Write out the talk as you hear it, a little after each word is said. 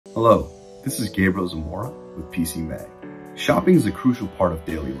Hello, this is Gabriel Zamora with PC Mag. Shopping is a crucial part of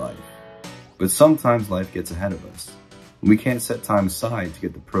daily life, but sometimes life gets ahead of us, and we can't set time aside to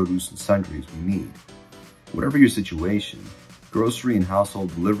get the produce and sundries we need. Whatever your situation, grocery and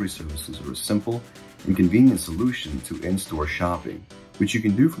household delivery services are a simple and convenient solution to in-store shopping, which you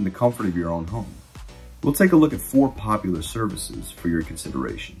can do from the comfort of your own home. We'll take a look at 4 popular services for your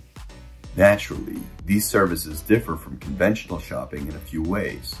consideration. Naturally, these services differ from conventional shopping in a few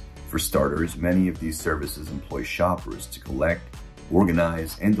ways. For starters, many of these services employ shoppers to collect,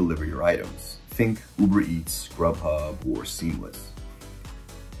 organize, and deliver your items. Think Uber Eats, Grubhub, or Seamless.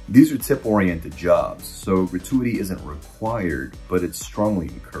 These are tip-oriented jobs, so gratuity isn't required, but it's strongly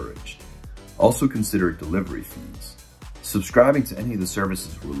encouraged. Also consider delivery fees. Subscribing to any of the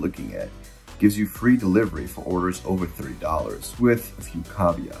services we're looking at gives you free delivery for orders over $30, with a few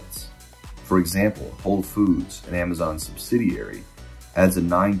caveats. For example, Whole Foods, an Amazon subsidiary, adds a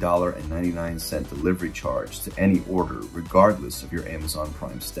 $9.99 delivery charge to any order regardless of your Amazon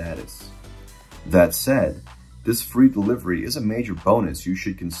Prime status. That said, this free delivery is a major bonus you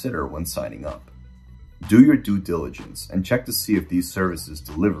should consider when signing up. Do your due diligence and check to see if these services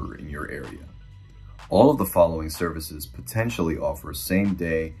deliver in your area. All of the following services potentially offer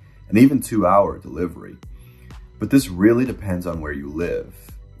same-day and even 2-hour delivery, but this really depends on where you live.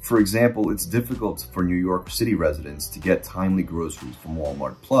 For example, it's difficult for New York City residents to get timely groceries from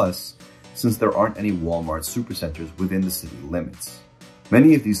Walmart Plus since there aren't any Walmart supercenters within the city limits.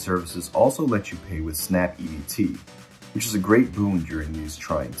 Many of these services also let you pay with SNAP EBT, which is a great boon during these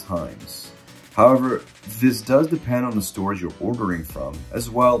trying times. However, this does depend on the stores you're ordering from as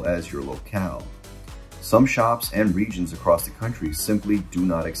well as your locale. Some shops and regions across the country simply do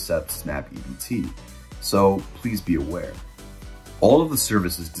not accept SNAP EBT, so please be aware. All of the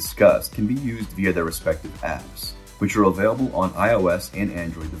services discussed can be used via their respective apps, which are available on iOS and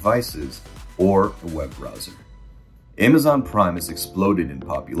Android devices or a web browser. Amazon Prime has exploded in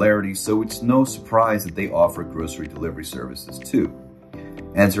popularity, so it's no surprise that they offer grocery delivery services too.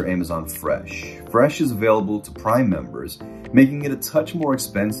 Enter Amazon Fresh. Fresh is available to Prime members, making it a touch more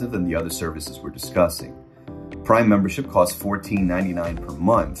expensive than the other services we're discussing. Prime membership costs $14.99 per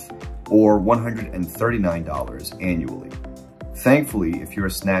month, or $139 annually. Thankfully, if you're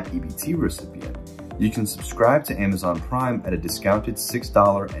a SNAP EBT recipient, you can subscribe to Amazon Prime at a discounted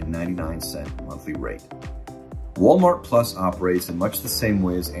 $6.99 monthly rate. Walmart Plus operates in much the same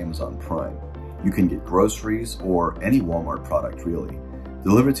way as Amazon Prime. You can get groceries, or any Walmart product really,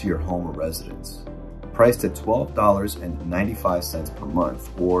 delivered to your home or residence. Priced at $12.95 per month,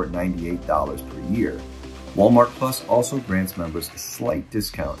 or $98 per year, Walmart Plus also grants members a slight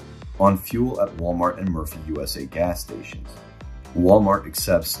discount on fuel at Walmart and Murphy USA gas stations. Walmart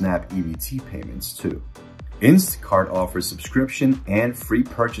accepts SNAP EBT payments too. Instacart offers subscription and free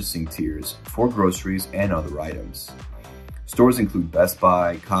purchasing tiers for groceries and other items. Stores include Best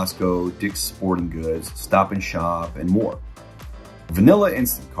Buy, Costco, Dick's Sporting Goods, Stop & Shop, and more. Vanilla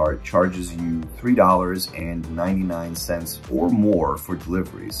Instacart charges you $3.99 or more for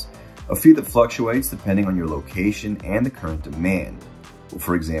deliveries, a fee that fluctuates depending on your location and the current demand.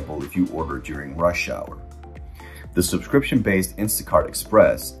 For example, if you order during rush hour. The subscription-based Instacart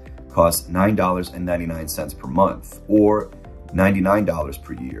Express costs $9.99 per month, or $99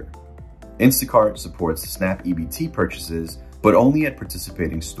 per year. Instacart supports SNAP EBT purchases, but only at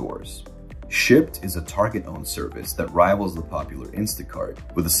participating stores. Shipt is a Target-owned service that rivals the popular Instacart,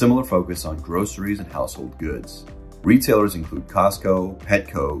 with a similar focus on groceries and household goods. Retailers include Costco,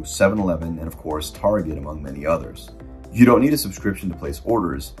 Petco, 7-Eleven, and of course Target, among many others. You don't need a subscription to place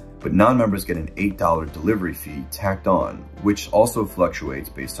orders, but non-members get an $8 delivery fee tacked on, which also fluctuates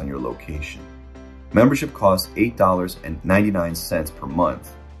based on your location. Membership costs $8.99 per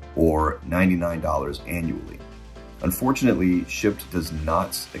month, or $99 annually. Unfortunately, Shipt does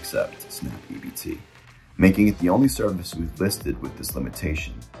not accept SNAP EBT, making it the only service we've listed with this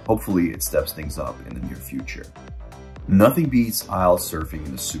limitation. Hopefully, it steps things up in the near future. Nothing beats aisle surfing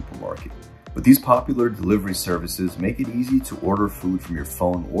in a supermarket, but these popular delivery services make it easy to order food from your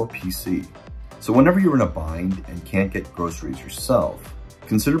phone or PC. So whenever you're in a bind and can't get groceries yourself,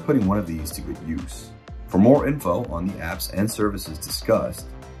 consider putting one of these to good use. For more info on the apps and services discussed,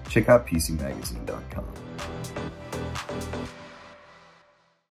 check out PCMagazine.com.